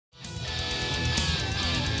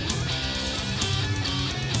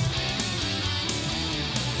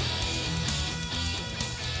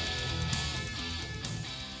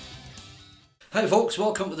Hi folks,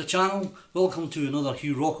 welcome to the channel. Welcome to another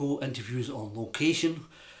HUGHROCKO interviews on location.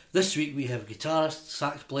 This week we have guitarist,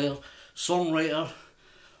 sax player, songwriter,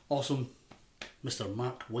 awesome Mr.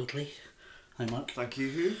 Mark Whiteley. Hi Mark. Thank you,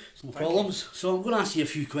 Hugh. No problems. So I'm going to ask you a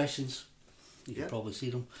few questions. You can Yeah. probably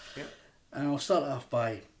see them. Yeah. And I'll start off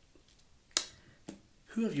by,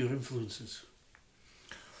 who are your influences?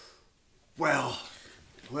 Well,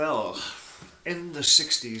 in the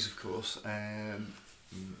 60s, of course,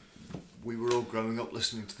 we were all growing up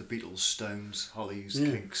listening to the Beatles, Stones, Hollies,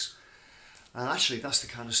 Kinks. And actually, that's the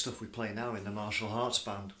kind of stuff we play now in the Martial Arts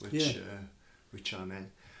band, which I'm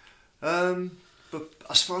in. But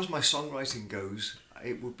as far as my songwriting goes,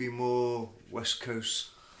 it would be more West Coast,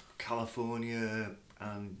 California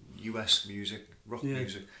and US music, rock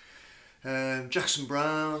music. Jackson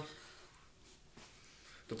Browne,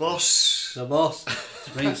 The Boss. The Boss,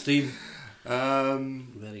 Springsteen.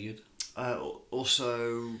 Very good.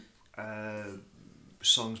 Also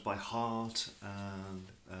songs by Heart and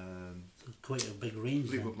quite a big range.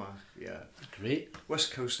 Fleetwood Mac, yeah. Great.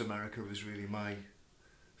 West Coast America was really my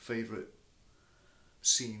favourite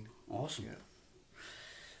scene. Awesome.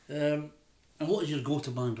 Yeah. And what is your go-to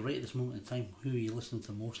band right at this moment in time? Who are you listening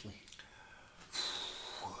to mostly?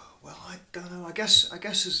 Well, I don't know. I guess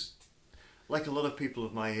as like a lot of people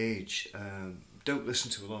of my age, don't listen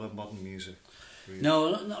to a lot of modern music. Really.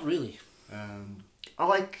 No, not really.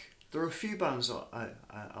 There are a few bands that I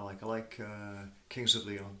like. I like Kings of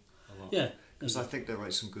Leon a lot. Yeah. Because I think they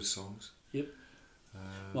write some good songs. Yep.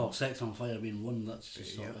 Well, Sex on Fire being one, that's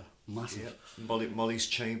just sort of massive. Yeah. Molly's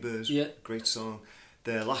Chambers, great song.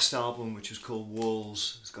 Their last album, which is called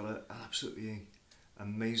Walls, has got an absolutely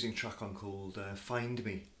amazing track on called Find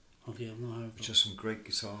Me. Okay, I've not heard which has some great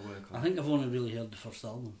guitar work on. I think I've only really heard the first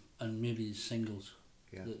album and maybe the singles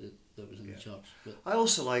that was in the charts. But I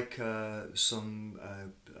also like some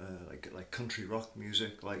like country rock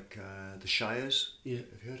music, like the Shires. Yeah.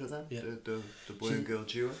 Have you heard of them? Yeah. The boy and girl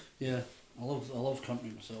duo. Yeah, I love country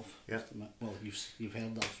myself. Yeah. Well, you've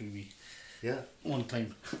heard that through me. Yeah. One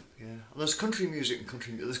time. Yeah. And there's country music and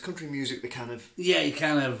there's country music that kind of you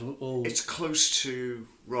kind of it's close to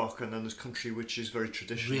rock, and then there's country which is very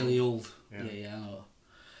traditional. Really old. Yeah. Yeah, I know.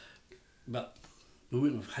 But we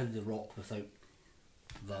wouldn't have had the rock without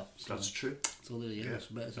that. So, that's true. So there you go.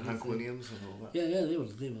 It's Hank Williams and all that. Yeah, they were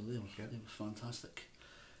fantastic.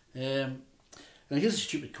 And here's a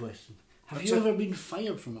stupid question: Have you ever been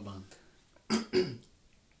fired from a band?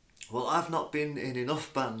 Well, I've not been in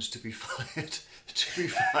enough bands to be fired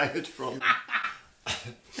from.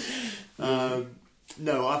 I've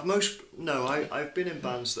been in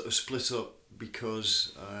bands that have split up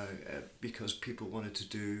because people wanted to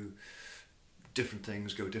do different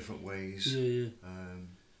things, go different ways. Yeah.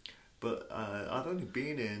 But I've only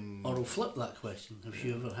been in. Or I'll flip that question: Have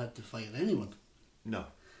you ever had to fire anyone? No.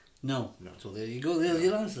 No. So there you go. There's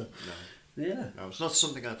your answer. No. Yeah. No, it's not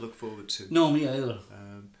something I'd look forward to. No, me either.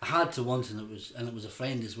 I had to once, and it was a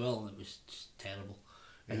friend as well, and it was just terrible.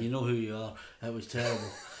 And you know who you are. It was terrible.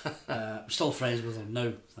 I'm still friends with them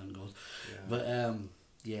now, thank God. Yeah. But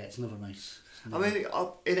it's never nice. I mean,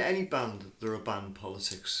 in any band there are band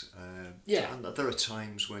politics. And there are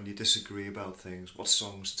times when you disagree about things, what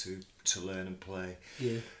songs to learn and play.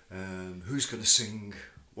 Yeah. Who's going to sing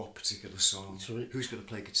what particular song? Right. Who's going to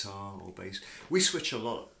play guitar or bass? We switch a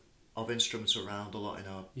lot of instruments around a lot in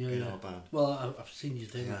our band. Well, I've seen you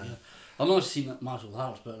do that. Yeah. I've not seen that Martial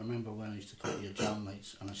Arts, but I remember when I used to go to your jam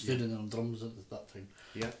nights, and I stood in on drums at that time.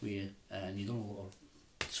 Yeah. And you done a lot of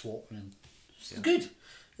swapping. And it's good.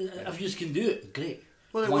 If you just can do it, great.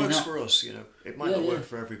 Well, it Why works not? for us, you know. It might not work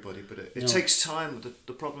for everybody, but it takes time.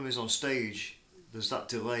 The problem is on stage, there's that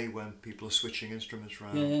delay when people are switching instruments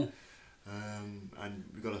around. Yeah. And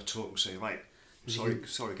we've got to talk and say, right,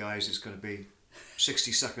 sorry guys, it's going to be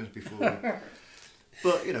 60 seconds before we...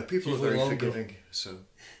 But, you know, people are very forgiving, so...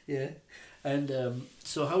 Yeah. And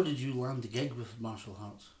so how did you land the gig with Martial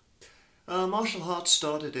Arts? Martial Arts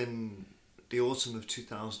started in the autumn of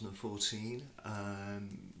 2014,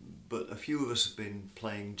 but a few of us have been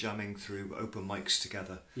jamming through open mics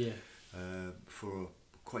together for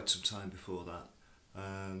quite some time before that.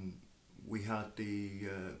 We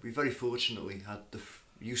very fortunately had the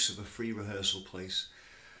use of a free rehearsal place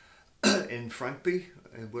in Frankby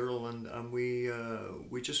in Wirral, and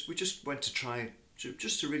we just went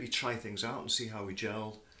to really try things out and see how we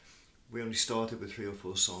gelled. We only started with 3 or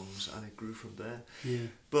 4 songs, and it grew from there. Yeah.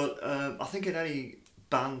 But I think in any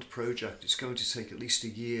band project, it's going to take at least a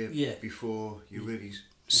year before you really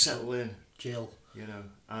settle in, gel, you know,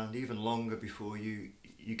 and even longer before you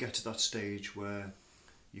get to that stage where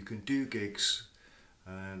you can do gigs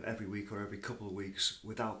every week or every couple of weeks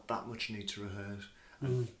without that much need to rehearse.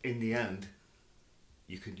 And in the end,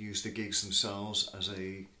 you can use the gigs themselves as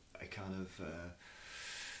a kind of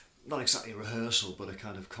not exactly a rehearsal, but a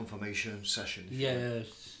kind of confirmation session. Yeah,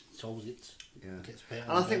 it's always gets better.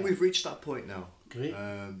 And I think we've reached that point now. Great.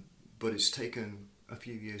 But it's taken a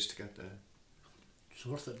few years to get there. It's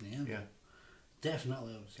worth it in the end. Yeah.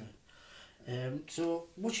 Definitely, I would say. So,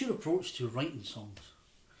 what's your approach to writing songs?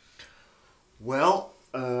 Well,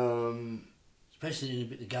 especially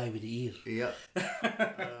about the guy with the ear. Yeah.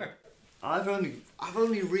 I've only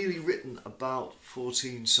really written about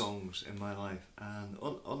 14 songs in my life, and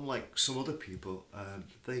unlike some other people,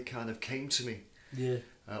 they kind of came to me. Yeah.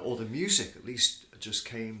 Or the music, at least, just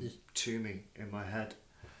came to me in my head.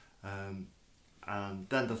 And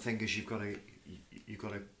then the thing is, you've got to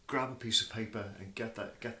grab a piece of paper and get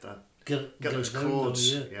those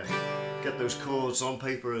chords. Get those chords on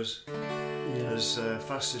paper as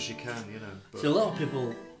fast as you can, you know. But, so a lot of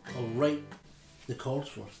people will write the chords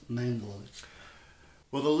first and then the lyrics.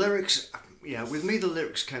 Well, the lyrics, with me the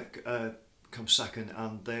lyrics come second,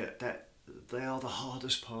 and they are the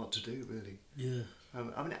hardest part to do, really. Yeah.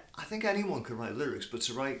 I mean, I think anyone can write lyrics, but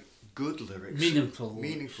to write good lyrics, meaningful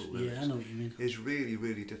lyrics, I know what you mean, is really,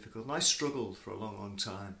 really difficult. And I struggled for a long, long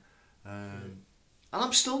time, and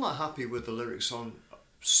I'm still not happy with the lyrics on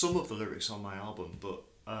some of the lyrics on my album, but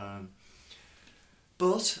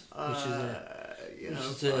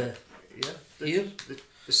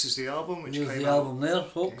this is the album which came out. There,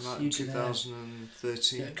 folks. Came out in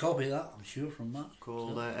 2013. Get a copy of that, I'm sure, from Matt.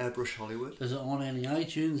 Called Airbrush Hollywood. Is it on any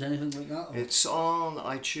iTunes, anything like that? Or? It's on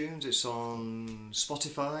iTunes. It's on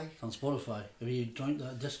Spotify. It's on Spotify. Have you joined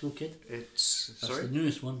that Disco Kid? That's the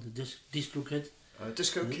newest one, the Disco Kid.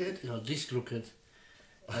 Disco Kid? No, Disco Kid.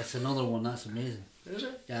 That's another one. That's amazing. Is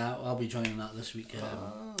it? Yeah, I'll be joining that this week.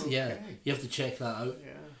 Okay. Yeah, you have to check that out.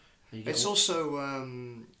 Yeah. It's also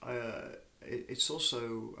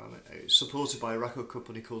supported by a record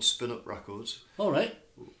company called Spin Up Records. All right.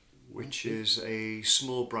 Which is a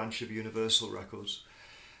small branch of Universal Records,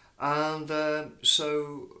 and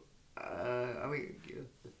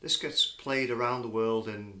this gets played around the world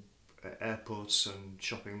in airports and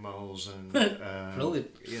shopping malls and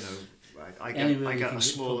brilliant. You know, I get a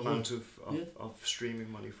small amount of streaming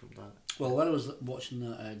money from that. Well, when I was watching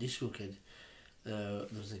that Disco Kid, there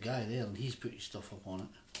was a guy there, and he's put his stuff up on it,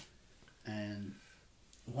 and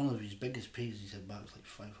one of his biggest pays he said back was like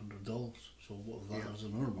 $500. So what of that is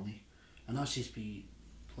in our money, and that's just be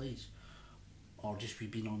plays, or just be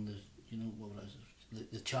being on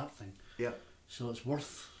the chart thing. Yeah. So it's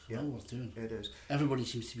worth doing. It is. Everybody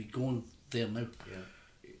seems to be going there now.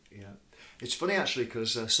 Yeah. It's funny actually,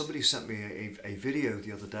 because somebody sent me a video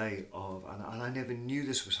the other day of, and I never knew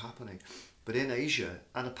this was happening, but in Asia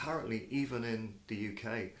and apparently even in the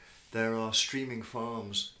UK, there are streaming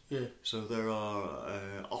farms. Yeah. So there are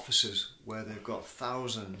offices where they've got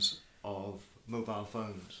thousands of mobile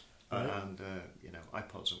phones and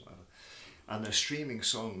iPods and whatever, and they're streaming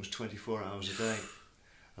songs 24 hours a day.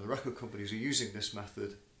 And the record companies are using this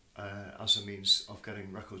method as a means of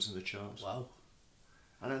getting records in the charts. Wow.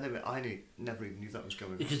 And I never even knew that was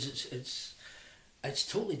going on. Because it's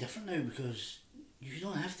totally different now, because you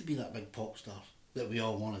don't have to be that big pop star that we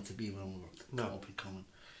all wanted to be when we were up and coming.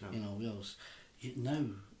 No. You know, we always now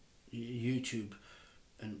YouTube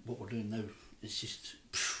and what we're doing now, it's just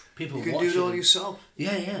people. You can do it all yourself.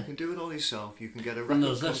 Yeah. You can do it all yourself. You can get a record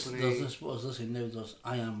and company. There's this. What is this? And now there's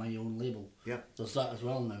I Am My Own Label. Yeah. There's that as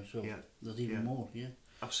well now. So there's even more. Yeah.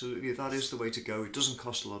 Absolutely, that is the way to go. It doesn't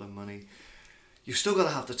cost a lot of money. You've still got to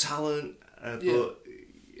have the talent, but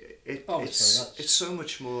it's so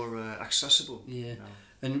much more accessible. Yeah. You know?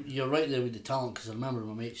 And you're right there with the talent, because I remember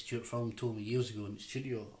my mate Stuart Fromm told me years ago in the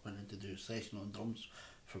studio, I went in to do a session on drums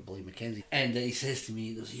for Billy Mackenzie, and he says to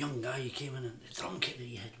me, there's a young guy who came in and the drum kit that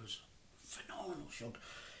he had was phenomenal, Shug.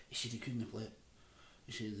 He said he couldn't play it.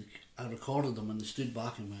 He said, I recorded them and they stood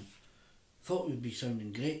back and went, thought it would be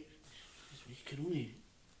sounding great.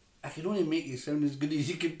 I could only make you sound as good as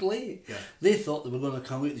you could play. Yeah. They thought they were going to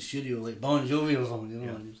come out of the studio like Bon Jovi or something, you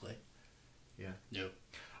know, and he was like, yeah.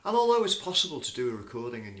 And although it's possible to do a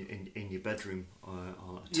recording in your bedroom on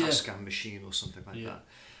a Tascam machine or something like that,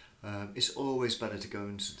 it's always better to go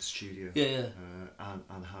into the studio.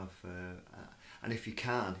 And have and if you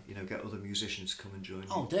can, get other musicians to come and join you.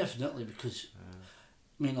 Oh, definitely, because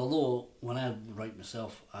I mean, although when I write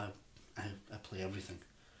myself, I play everything,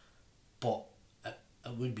 but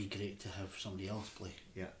it would be great to have somebody else play.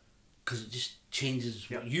 Yeah. Because it just changes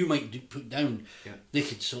what you might put down. Yeah. They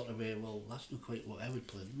could sort of well, that's not quite what I would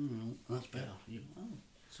play. That's better.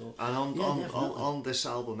 So, and definitely. on this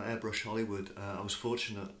album, Airbrush Hollywood, I was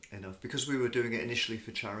fortunate enough, because we were doing it initially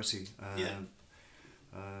for charity.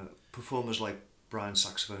 Performers like Brian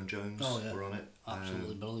Saxophone Jones were on it,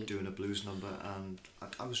 absolutely brilliant, doing a blues number, and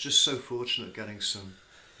I was just so fortunate getting some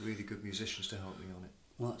really good musicians to help me on it.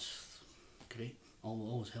 Well, that's great.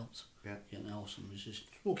 Always helps. Yeah. Getting awesome musicians.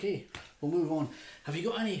 Okay, we'll move on. Have you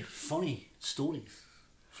got any funny stories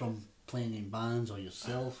from playing in bands, or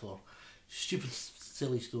yourself, or stupid,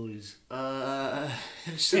 silly stories?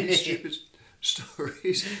 Silly, stupid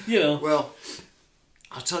stories. You know. Well,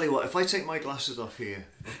 I'll tell you what. If I take my glasses off here,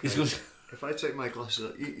 okay, if I take my glasses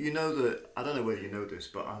off, you know that, I don't know whether you know this,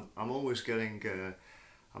 but I'm always getting.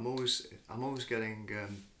 I'm always getting.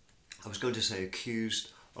 I was going to say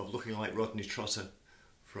accused of looking like Rodney Trotter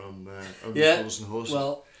from Only Fools and Horses.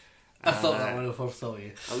 Well, I thought that when I first saw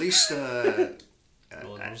you. At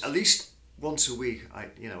least once a week, I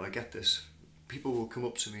get this. People will come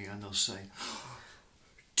up to me and they'll say,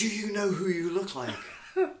 "Do you know who you look like?"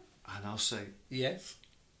 And I'll say, Yes.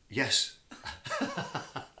 Yes.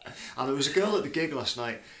 And there was a girl at the gig last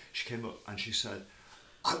night. She came up and she said,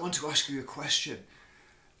 "I want to ask you a question."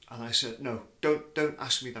 And I said, "No, don't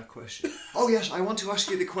ask me that question." "Oh yes, I want to ask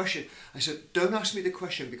you the question." I said, "Don't ask me the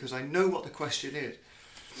question because I know what the question is."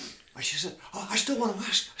 And she said, "Oh, I still want to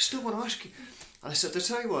ask you." And I said, "I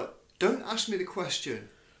tell you what, don't ask me the question,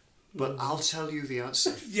 but I'll tell you the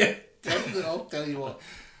answer." Yeah, I'll tell you what.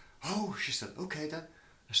 "Oh," she said, "okay then."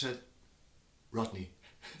 I said, "Rodney."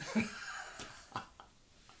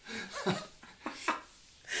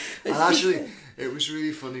 And actually, it was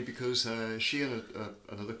really funny because she and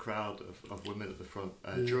another crowd of women at the front,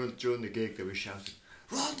 during the gig, they were shouting,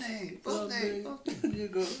 "Rodney, Rodney, Rodney." You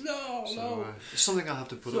go, no. It's something I have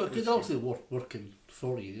to put up with. So it could also working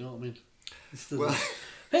for you, you know what I mean? Well,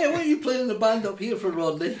 hey, why are you playing in the band up here for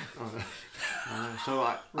Rodney? So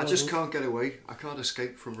I just can't get away. I can't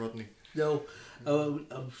escape from Rodney. No,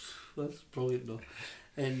 that's brilliant though.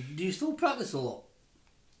 And do you still practice a lot?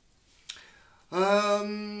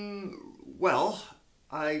 Well,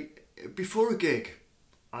 before a gig,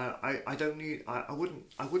 I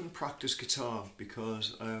wouldn't practice guitar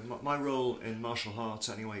because my role in martial arts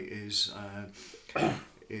anyway is a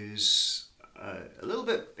little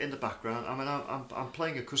bit in the background. I mean, I'm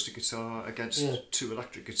playing acoustic guitar against two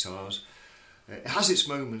electric guitars. It has its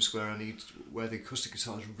moments where the acoustic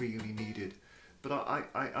guitar is really needed, but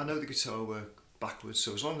I know the guitar work backwards.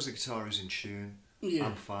 So as long as the guitar is in tune,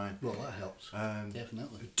 I'm fine. Well, that helps.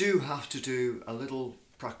 Definitely. I do have to do a little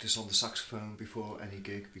practice on the saxophone before any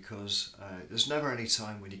gig because there's never any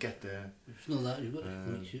time when you get there. It's not that, you've got to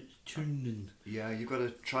make it tuned and... Yeah, you've got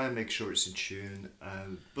to try and make sure it's in tune,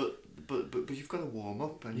 but you've got to warm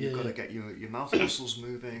up and you've got to get your mouth muscles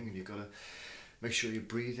moving and you've got to make sure your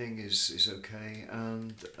breathing is okay,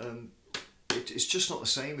 and it's just not the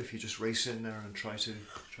same if you just race in there and try to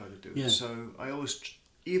do it. So I always,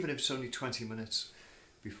 even if it's only 20 minutes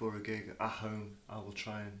before a gig at home, I will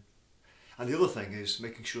try and the other thing is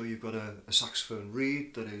making sure you've got a saxophone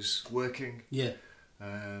reed that is working. Yeah.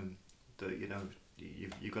 That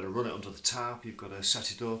you've got to run it under the tap. You've got to set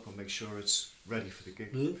it up and make sure it's ready for the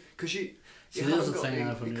gig. Because you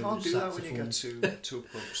can't do that when you get to a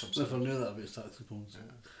pub. Sometimes. If I knew that about saxophones.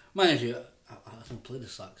 Mind you, I don't play the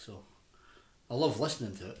sax, so I love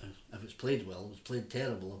listening to it. If it's played well, if it's played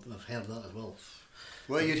terrible, I've heard that as well.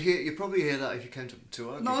 Well, you'd probably hear that if you came to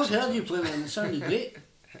our gigs. No, I've heard you playing it and it sounded great.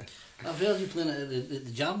 I've heard you playing it at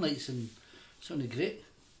the jam nights and it sounded great.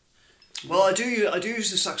 Well, I do use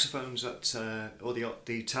the saxophones or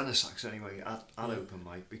the tenor sax anyway at open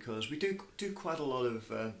mic because we do quite a lot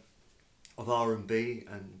of R&B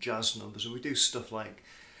and jazz numbers, and we do stuff like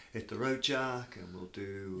Hit the Road Jack, and we'll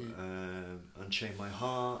do Unchain My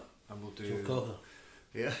Heart, and we'll do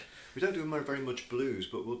we don't do very much blues,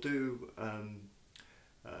 but we'll do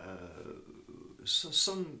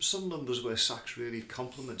some numbers where sax really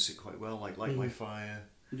complements it quite well, like Light My Fire.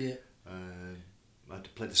 Yeah. I had to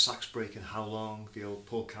play the sax break in How Long, the old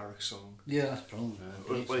Paul Carrack song. Yeah, that's brilliant.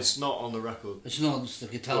 But it's not on the record. It's not, it's the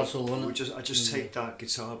guitar solo, isn't it? I just take that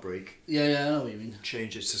guitar break. Yeah, I know what you mean.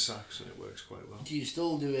 Change it to sax and it works quite well. Do you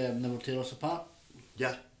still do Never Tear Us Apart?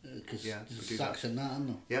 Yeah. Because there's sax in that, isn't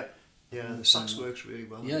there? Yeah. Yeah, the sax works really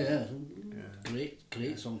well. Yeah.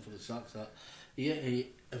 Great song for the sax. That. Yeah,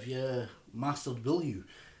 have you mastered Will You?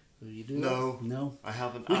 You do that? No, I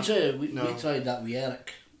haven't. We tried that with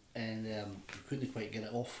Eric, and we couldn't quite get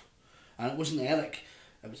it off. And it wasn't Eric;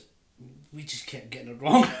 we just kept getting it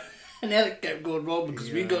wrong, and Eric kept going wrong because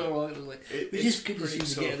we got it wrong. It was like we just couldn't seem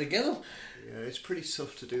to get it together. Yeah, it's pretty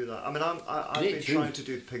tough to do that. I mean, I've been trying to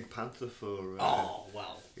do the Pink Panther for. Oh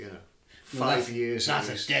well, 5 years. That's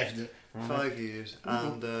a definite. 5 years.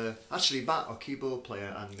 And actually, Matt, our keyboard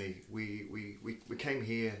player, and me, we came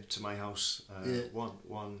here to my house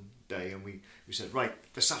one day, and we said, right,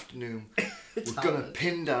 this afternoon we're going to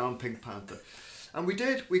pin down Pink Panther. And we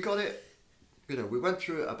did. We got it. You know, we went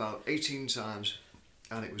through it about 18 times,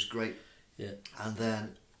 and it was great. Yeah. And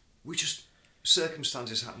then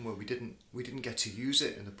circumstances happened where we didn't get to use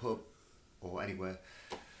it in the pub or anywhere.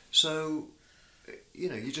 So, you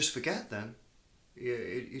know, you just forget then.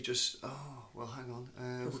 You just, oh, well, hang on,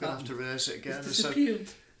 we're going to have to rehearse it again. It's disappeared.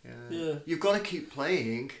 So, you've got to keep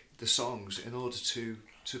playing the songs in order to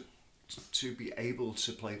be able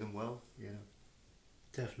to play them well, you know.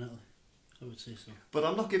 Definitely, I would say so. But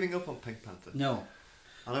I'm not giving up on Pink Panther. No.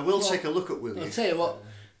 And I will take a look at Willie. I'll tell you what,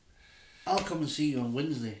 I'll come and see you on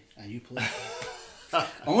Wednesday and you play. I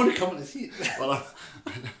want to come and see it. Well,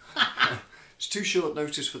 it's too short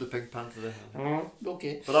notice for the Pink Panther there.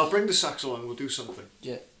 Okay. But I'll bring the sax along, we'll do something.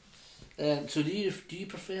 Yeah. So do you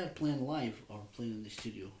prefer playing live or playing in the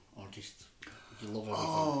studio? Or just, you love everything?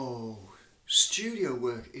 Oh, studio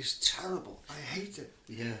work is terrible. I hate it.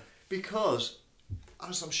 Yeah. Because,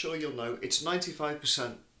 as I'm sure you'll know, it's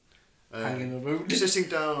 95% hanging around. sitting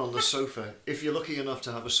down on the sofa, if you're lucky enough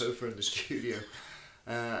to have a sofa in the studio.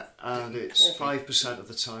 And it's 5% of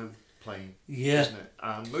the time playing, isn't it?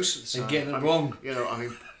 And most of the time, and getting it wrong. You know, I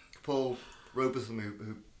mean, Paul Robotham,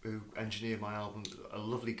 who engineered my album, a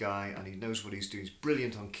lovely guy, and he knows what he's doing. He's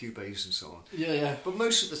brilliant on Cubase and so on. Yeah. But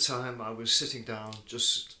most of the time, I was sitting down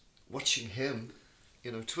just watching him,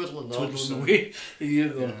 you know, twiddle and knobs. Away.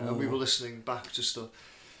 And we were listening back to stuff.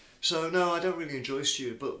 So no, I don't really enjoy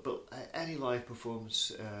studio, but any live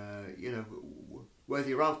performance, you know, whether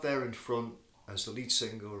you're out there in front as the lead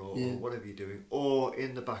singer or whatever you're doing, or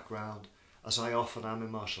in the background, as I often am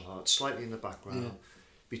in martial arts, slightly in the background,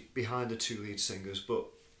 behind the two lead singers, but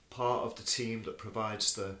part of the team that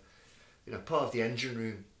provides the, you know, part of the engine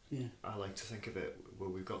room. Yeah. I like to think of it where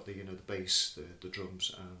we've got the, you know, the bass, the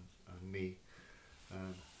drums, and me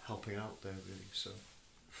helping out there really. So.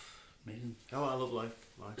 Amazing. Oh, I love live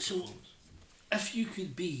so, if you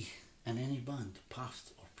could be in any band,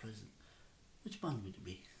 past or present, which band would it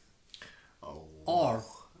be? Oh. Or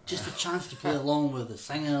just a chance to play along with a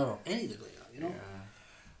singer or anything like that, you know?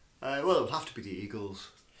 Yeah. Well, it would have to be the Eagles,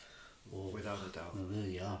 without a doubt. Well, there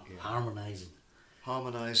you are, yeah.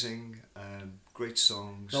 Harmonising, great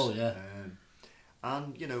songs. Oh, yeah.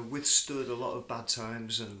 And, you know, withstood a lot of bad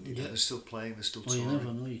times, and you know, they're still playing, they're still touring. You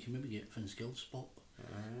never know, you can maybe get Finn's Guild spot.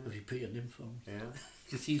 If you put your name for him. Yeah.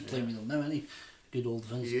 Because he's playing with them now, isn't he? Good old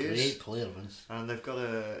Vince, great player, Vince. And they've got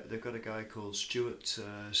a guy called Stuart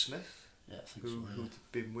Smith, who's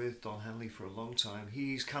been with Don Henley for a long time.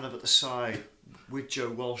 He's kind of at the side with Joe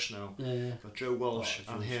Walsh now. Yeah. Got Joe Walsh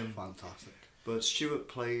and him. Fantastic. But Stuart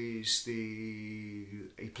plays the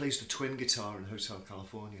twin guitar in Hotel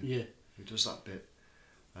California. Yeah. Who does that bit,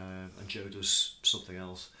 and Joe does something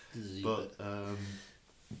else. But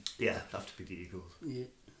yeah, it'd have to be the Eagles. Yeah.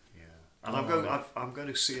 And I'm going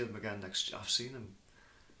to see them again next year. I've seen them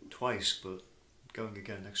twice, but going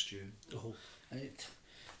again next year. Oh, right.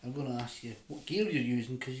 I'm going to ask you what gear you're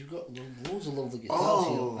using, because you've got loads of lovely guitars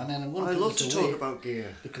here. And then I'm going to love to talk about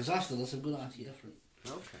gear, because after this I'm going to ask you different.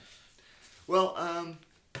 Okay. Well,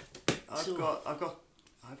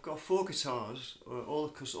 I've got 4 guitars,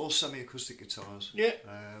 all semi-acoustic guitars. Yeah.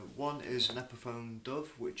 One is an Epiphone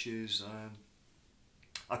Dove, which is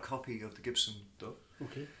a copy of the Gibson Dove.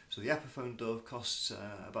 Okay. So the Epiphone Dove costs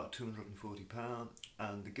about £240,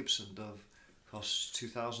 and the Gibson Dove costs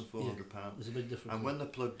 £2,400. There's a big difference. And when they're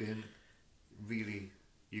plugged in, really,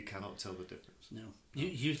 you cannot tell the difference. No, you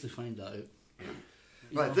usually find that out. Yeah.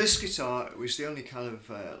 Right, this guitar was the only kind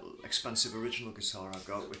of expensive original guitar I've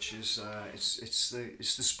got, which is it's the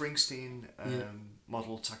Springsteen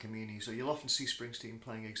model Takamine. So you'll often see Springsteen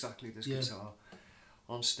playing exactly this guitar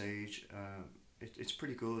on stage. It's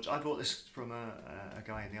pretty good. I bought this from a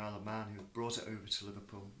guy in the Isle of Man who brought it over to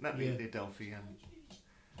Liverpool, met me at Adelphi, and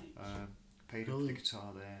paid for the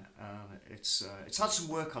guitar there. And it's had some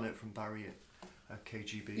work on it from Barry at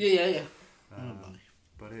KGB. Yeah.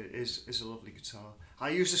 But it is a lovely guitar. I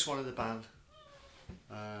use this one in the band.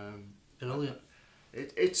 Brilliant.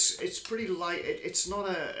 It's pretty light. It's not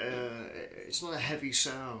a heavy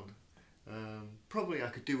sound. Probably I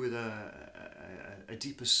could do with a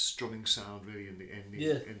deeper strumming sound really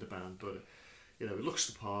in the band, but you know, it looks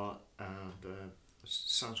the part, and it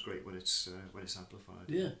sounds great when it's amplified.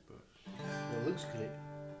 Yeah. It looks great.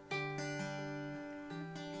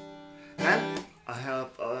 Then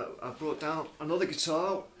I brought down another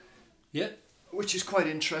guitar. Yeah. Which is quite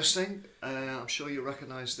interesting. I'm sure you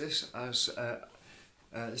recognise this as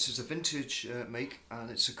This is a vintage make, and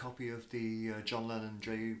it's a copy of the John Lennon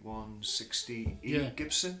J160E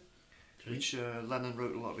Gibson, which Lennon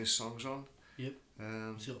wrote a lot of his songs on. Yep.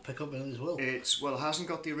 It's got a pickup in it as well. It hasn't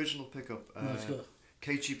got the original pickup. No, it's got...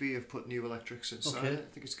 KGB have put new electrics inside it.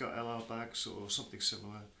 I think it's got LR bags or something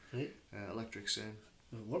similar. Right. Electrics in.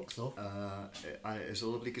 It works though. And it is a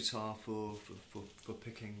lovely guitar for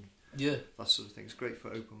picking. Yeah. That sort of thing. It's great for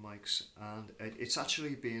open mics, and it's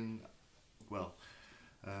actually been, well,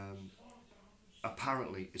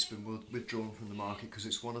 apparently it's been withdrawn from the market because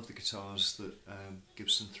it's one of the guitars that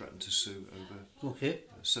Gibson threatened to sue over. Okay.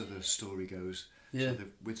 So the story goes. Yeah. So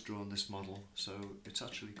they've withdrawn this model, so it's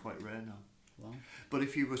actually quite rare now. Wow. But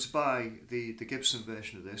if you were to buy the Gibson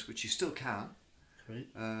version of this, which you still can, right.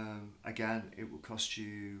 Again, it will cost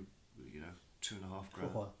you, $2,500.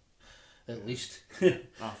 Oh, at least.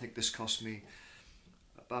 I think this cost me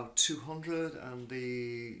about 200, and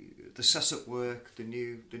the setup work, the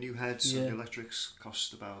new heads and the electrics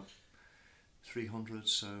cost about 300.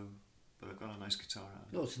 So, but I've got a nice guitar out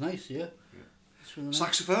of it. Oh, it's nice, yeah. Really nice.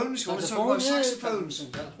 Saxophones? You want to talk about saxophones?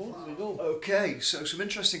 There we go. Okay, so some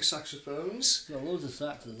interesting saxophones. Got loads of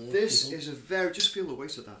saxophones. This is a very, just feel the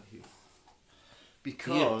weight of that here.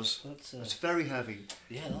 Because it's very heavy.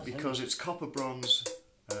 Yeah, that's because heavy. it's copper bronze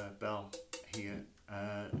bell here.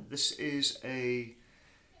 This is a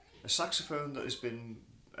saxophone that has been,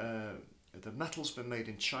 the metal's been made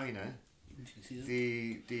in China.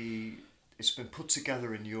 It's been put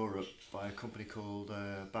together in Europe by a company called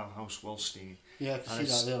Bauhaus Wallstein. Yeah, I can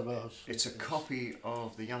see that there, Bauhaus. It's a copy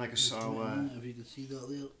of the Yanagisawa. If you can see that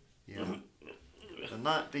there. Yeah.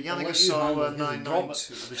 The Yanagisawa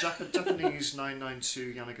 992, the Japanese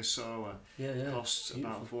 992 Yanagisawa costs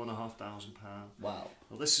about £4,500. Wow.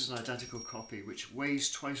 Well, this is an identical copy which weighs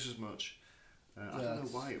twice as much. I don't know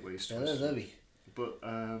why it weighs twice. It is heavy. But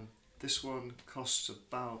this one costs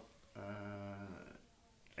about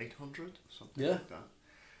 800, something like that.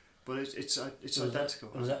 But it's identical.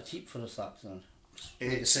 Was that cheap for a sax then?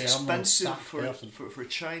 It's expensive for a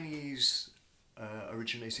Chinese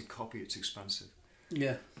originated copy. It's expensive.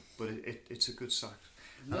 Yeah. But it's a good sax.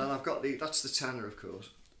 And then I've got that's the tenor, of course.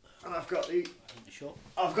 And I've got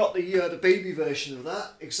the baby version of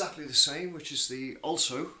that, exactly the same, which is the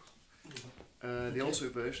alto. The alto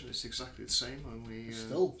version is exactly the same, only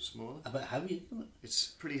still smaller. A bit heavy, isn't it? It's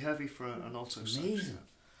pretty heavy for an alto sax. Amazing.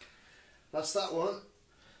 That's that one.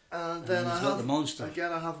 And then I have the monster.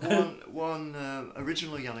 Again, I have one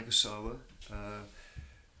original Yanagisawa,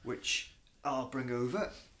 which I'll bring over.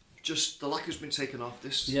 Just the lacquer's been taken off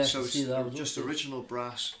this, so it's just original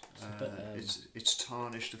brass. It's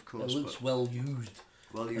tarnished, of course. It looks well used.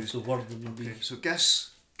 Well used. That's the word that would be. Okay, so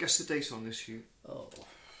guess the date on this, Hugh. Oh,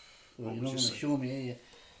 well, you're not going to show me, are you?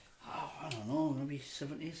 Oh, I don't know, maybe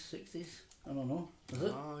 70s, 60s. I don't know. Is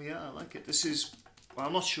it? Oh yeah, I like it. This is. Well,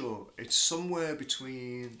 I'm not sure. It's somewhere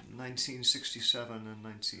between 1967 and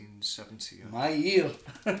 1970. My year.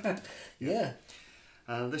 Yeah.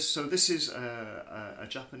 This is a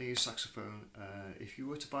Japanese saxophone. If you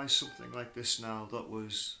were to buy something like this now, that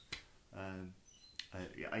was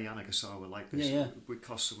a Yanagisawa like this, it would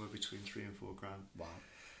cost somewhere between $3,000 and $4,000. Wow.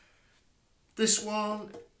 This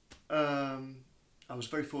one, I was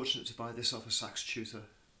very fortunate to buy this off a sax tutor,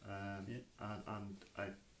 and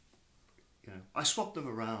I swap them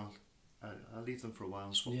around. I leave them for a while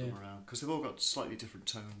and swap them around because they've all got slightly different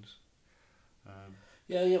tones.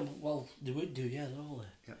 Well, they would do, they're all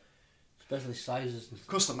there. Yeah. Especially sizes. Of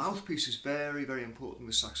course, the mouthpiece is very, very important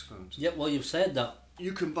with saxophones. Yeah, well, you've said that.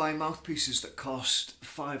 You can buy mouthpieces that cost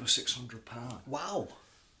 £500 or £600. Wow.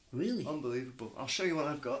 Really? Unbelievable. I'll show you what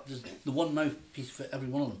I've got. There's the one mouthpiece for every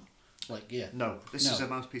one of them? No, this is a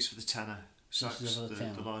mouthpiece for the tenor sax,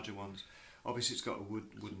 the larger ones. Obviously, it's got a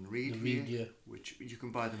wooden reed here, which you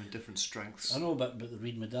can buy them in different strengths. I know about the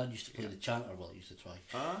reed. My dad used to play the chanter while he used to try.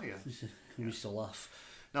 Ah, yeah. He used to laugh.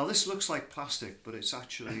 Now, this looks like plastic, but it's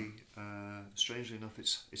actually, strangely enough,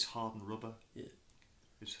 it's hardened rubber. Yeah.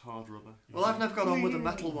 It's hard rubber. Well, I've never got on with the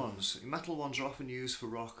metal ones. Metal ones are often used for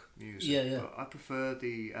rock music, but I prefer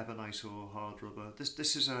the ebonite or hard rubber.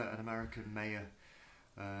 This is an American Mayer,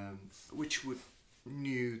 which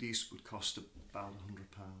these would cost about £100.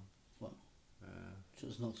 Wow. So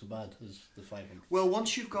it's not so bad as the 500. Well,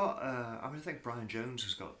 once you've got, I think Brian Jones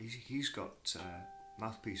he's got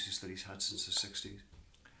mouthpieces that he's had since the 60s.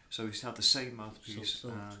 So he's had the same mouthpiece.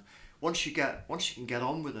 Once you can get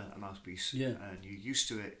on with a mouthpiece, and you're used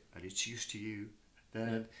to it, and it's used to you,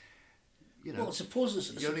 then Well, I suppose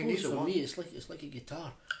for me, it's like a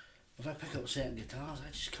guitar. if I pick up certain guitars,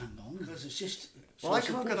 I just can't go on because it's just. Well, I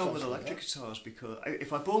can't get on with electric guitars because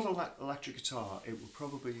if I bought an electric guitar, it would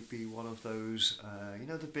probably be one of those, you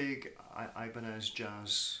know, the big Ibanez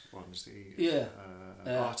jazz ones, the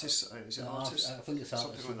artists. Is it artists? I think it's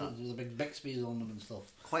artists. Something like that. The big Bixby's on them and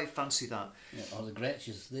stuff. Quite fancy that. Yeah, or the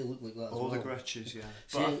Gretches, they look like that as well. Or the Gretches, yeah.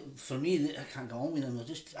 See, for me, I can't go on with them.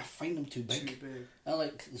 I find them too big. Too big. I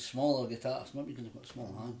like the smaller guitars, maybe because they've got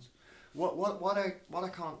small hands. What I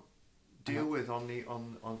can't deal with on the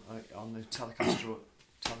Telecaster or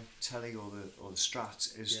Telly or the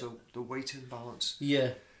Strat is the weight imbalance.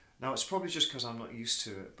 Yeah. Now it's probably just because I'm not used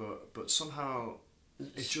to it, but somehow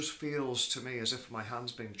it just feels to me as if my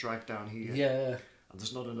hand's being dragged down here. Yeah. And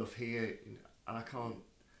there's not enough here, and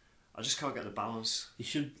I just can't get the balance. You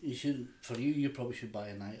should. For you probably should buy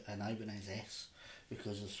an Ibanez S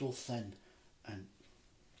because they're so thin, and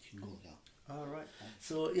you can go like that. Oh, right.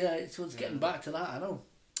 So it's getting back to that. I know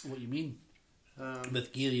what you mean.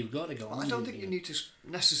 With gear, you've got to go. I don't think you need to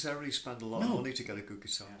necessarily spend a lot of money to get a good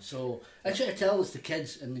guitar. So I try to tell this to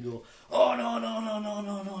kids, and they go, "Oh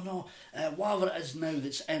no! Whatever it is now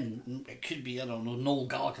that's in, it could be, I don't know, Noel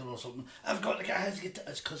Gallagher or something. I've got to get his guitar.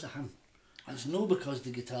 It's because of him. And it's no because the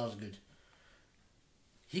guitar's good.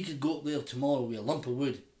 He could go up there tomorrow with a lump of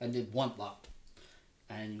wood, and they'd want that.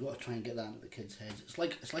 And you've got to try and get that into the kids' heads. It's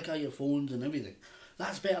like all your phones and everything.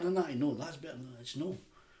 That's better than that. I know. That's better than that. It's no.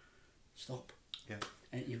 Stop. Yeah.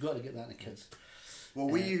 And you've got to get that in the kids. Well,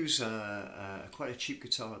 we use quite a cheap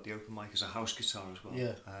guitar at the open mic as a house guitar as well.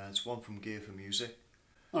 Yeah. It's one from Gear for Music.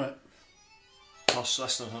 All right. Costs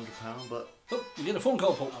less than £100, but... Oh, you get a phone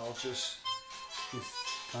call, Paul. I'll just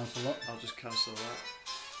cancel that. I'll just cancel that.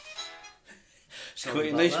 It's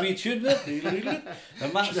quite a nice wee tune there.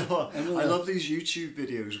 I love these YouTube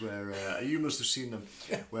videos where you must have seen them,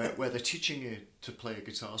 where they're teaching you to play a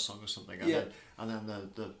guitar song or something, and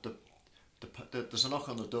then there's a knock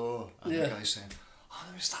on the door, and the guy's saying, "Oh,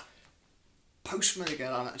 there's that postman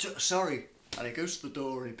again." Sorry, and he goes to the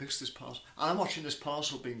door and he picks this parcel. And I'm watching this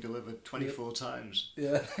parcel being delivered 24 times.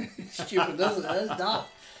 Yeah, stupid, doesn't it? It's daft.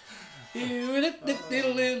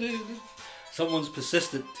 Someone's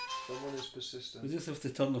persistent. Someone is persistent. We just have to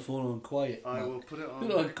turn the phone on quiet. I will put it on.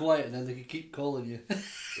 Put it on quiet, and then they can keep calling you.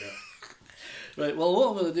 Yeah. Right. Well, what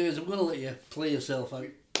I'm going to do is I'm going to let you play yourself out.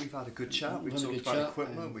 We've had a good chat. We've talked about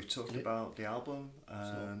equipment. We've talked about the album.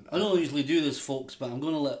 I don't usually do this, folks, but I'm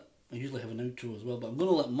going to let. I usually have an outro as well, but I'm going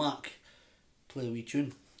to let Mark play a wee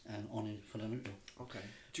tune on for an outro. Okay.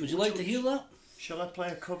 Would you like to hear that? Shall I play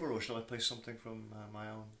a cover or shall I play something from my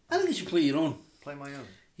own? I think you should play your own. Play my own.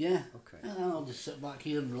 Yeah. Okay. And I'll just sit back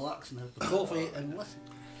here and relax and have the coffee and listen.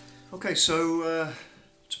 Okay, so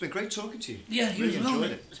it's been great talking to you. Yeah, you really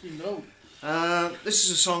enjoyed it. It's been brilliant. This is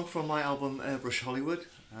a song from my album Airbrush Hollywood,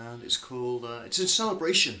 and it's called. It's in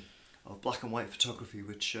celebration of black and white photography,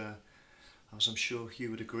 which, as I'm sure Hugh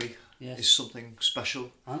would agree, is something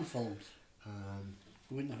special. And films.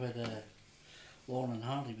 We wouldn't have had Lauren and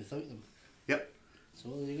Hardy without them. Yep. So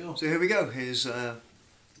there you go. So here we go. Here's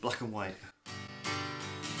black and white.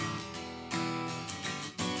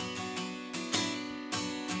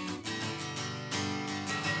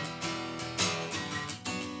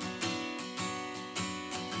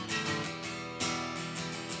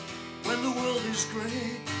 When the world is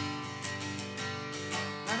grey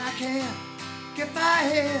and I can't get my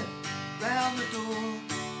head round the door,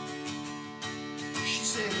 she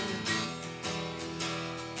said,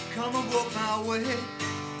 come and walk my way,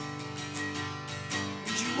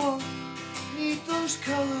 and you won't need those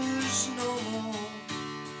colours no more.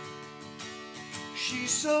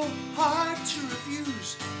 She's so hard to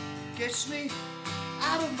refuse, gets me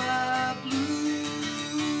out of my blues.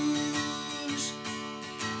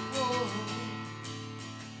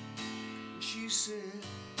 She said,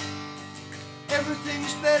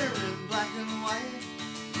 everything's better in black and white.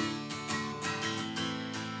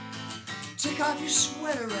 Take off your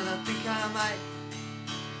sweater and I think I might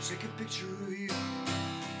take a picture of you.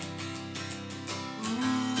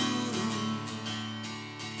 Ooh.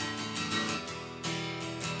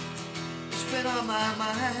 It's been on my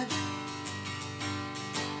mind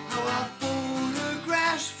how our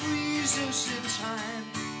photographs freeze us in time.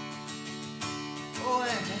 Oh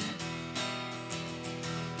yeah.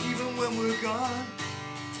 Even when we're gone,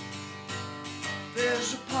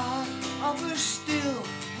 there's a part of us still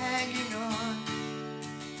hanging on,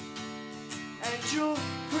 and your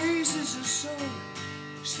praises are so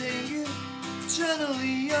staying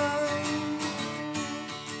eternally young.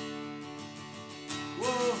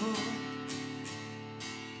 Whoa,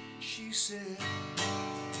 she said,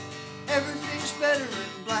 everything's better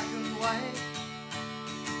in black and white.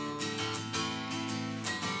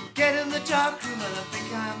 Get in the dark room and I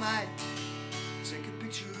think I might take a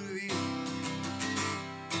picture of you.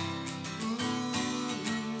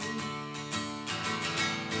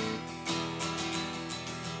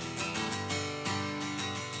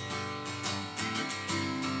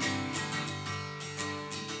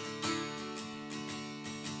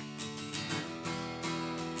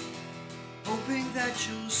 Hoping that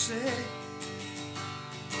you'll say,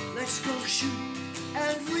 let's go shoot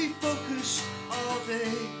and refocus all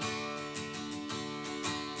day.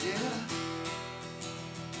 Yeah,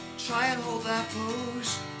 try and hold that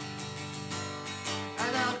pose,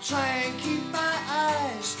 and I'll try and keep my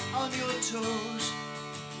eyes on your toes.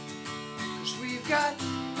 'Cause we've got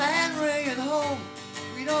man ring at home,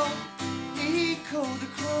 we don't need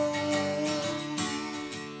Kodachrome.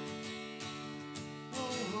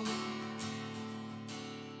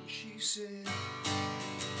 She said,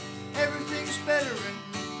 everything's better in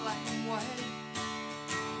black and white.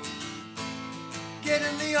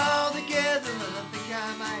 Getting the all together and I think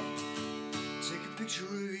I might take a picture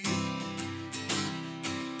of you.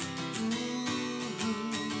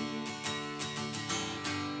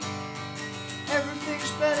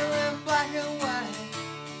 Everything's better in black and white.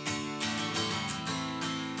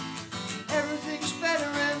 Everything's better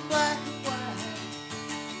in black and white.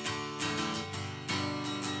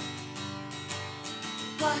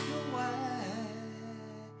 Black and white,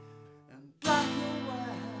 and black and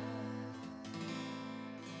white.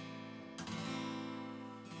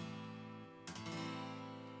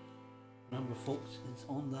 Remember, folks, it's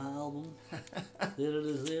on the album. There it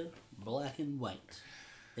is there, black and white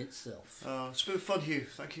itself. It's been fun, Hugh.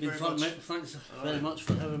 Thank you very fun, much. Mate. Thanks very much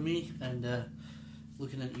for having me and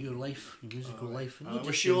looking into your life, your musical life. And I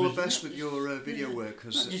wish you all the best with your video work.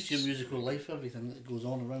 Not just your musical life, everything that goes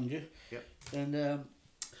on around you. Yep. And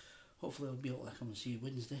hopefully I'll be able to come and see you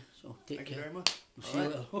Wednesday. So take care. Thank you very much. We'll see you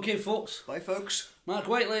later. Okay, folks. Bye, folks. Mark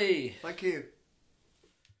Whiteley. Thank you.